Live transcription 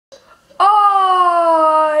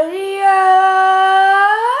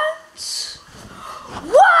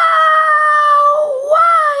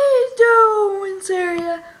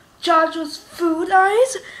Joshua's food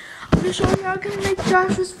eyes. I'm gonna show you how I can make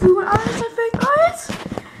Joshua's food eyes, I think, guys.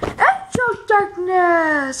 Angel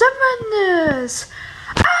darkness and madness.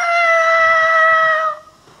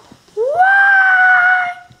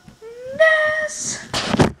 Whiteness.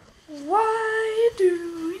 Why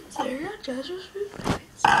do we tear out Joshua's food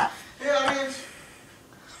eyes? Hey, audience.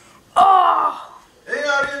 Oh! Hey,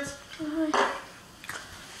 audience.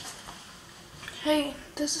 Hey,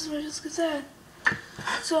 this is what Jessica said.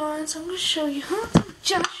 So I'm gonna show you how to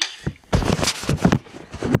Joshua's food.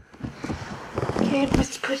 Okay,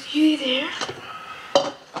 let's put you there.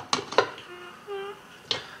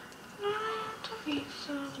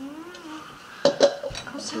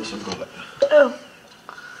 This one go back. Oh.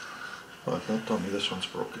 Well, don't tell me this one's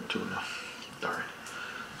broken too now. Darn.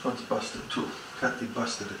 This one's busted too. Kathy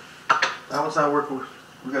busted it. That one's not working.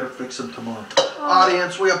 We gotta fix them tomorrow.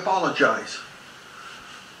 Audience, we apologize.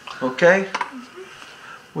 Okay?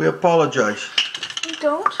 We apologize.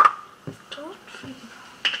 Don't.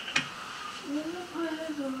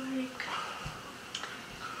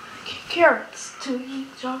 Carrots to eat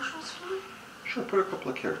Joshua's food. Sure, put a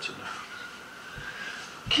couple of carrots in there.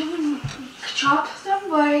 Can we chop them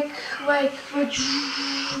like not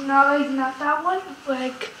that one,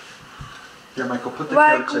 like. Here, Michael, put the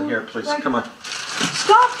like, carrots in here, please. like, Come on.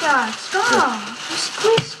 Stop that! Stop! Just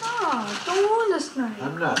please stop! Don't ruin this night.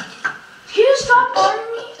 I'm not. Can you stop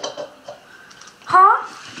bothering me? Huh?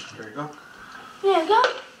 There you go. Here you go.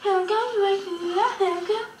 Here you go. Here you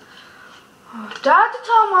go. Oh, do I have to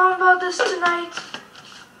tell Mom about this tonight?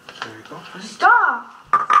 There you go. Stop!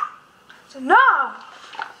 So no!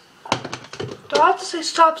 Do I have to say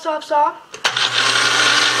stop?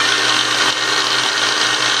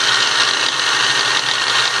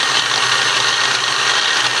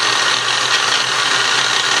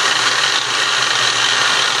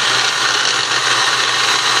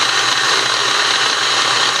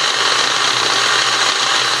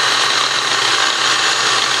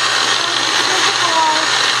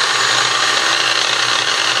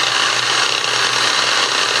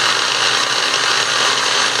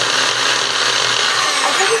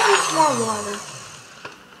 More water.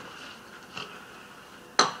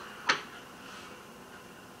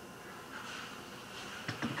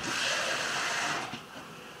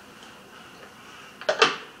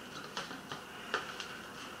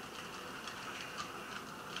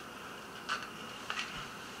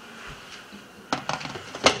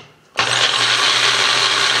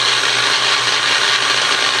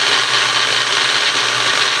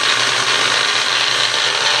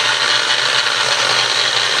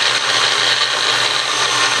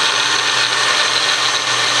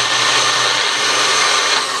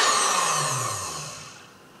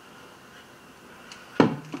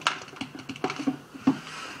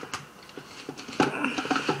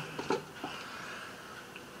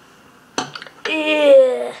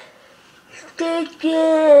 Yeah, sticky.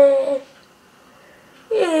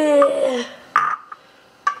 Yeah,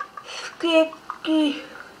 sticky.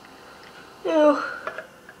 Ew.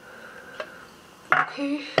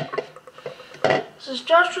 Okay. This is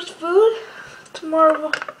Joshua's food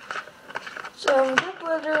tomorrow. So good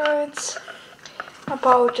belligerence. I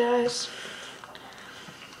apologize.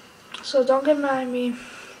 So don't get mad at me.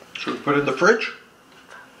 Should we put it in the fridge?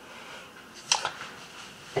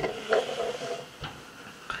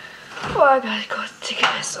 Oh, I gotta go take a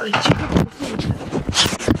piss.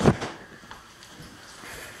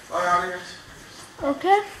 Bye, audience.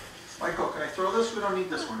 Okay? Michael, can I throw this? We don't need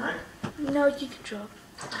this one, right? No, you can drop.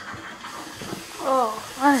 Oh,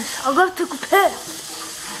 nice. I gotta take a piss.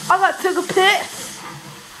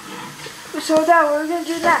 So that what we're gonna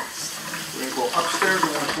do next. We're gonna go upstairs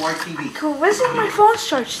and watch YTV. Cool. Where's my phone's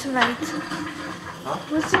charged tonight? Huh?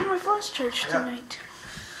 Where's my phone's charged tonight?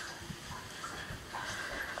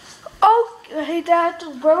 Oh, hey Dad,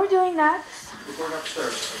 what are we doing next? We're going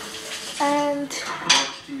upstairs. And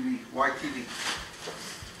Watch TV. YTV.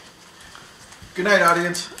 Good night,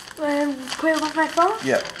 audience. and play with my phone?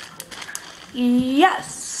 Yeah.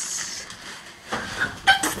 Yes.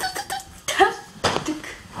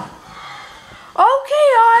 Okay,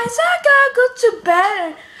 guys, I gotta go to bed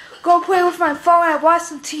and go play with my phone and watch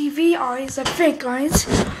some TV, guys. I think, guys.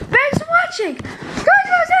 Thanks for watching.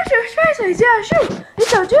 Guys,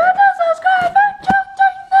 subscribe.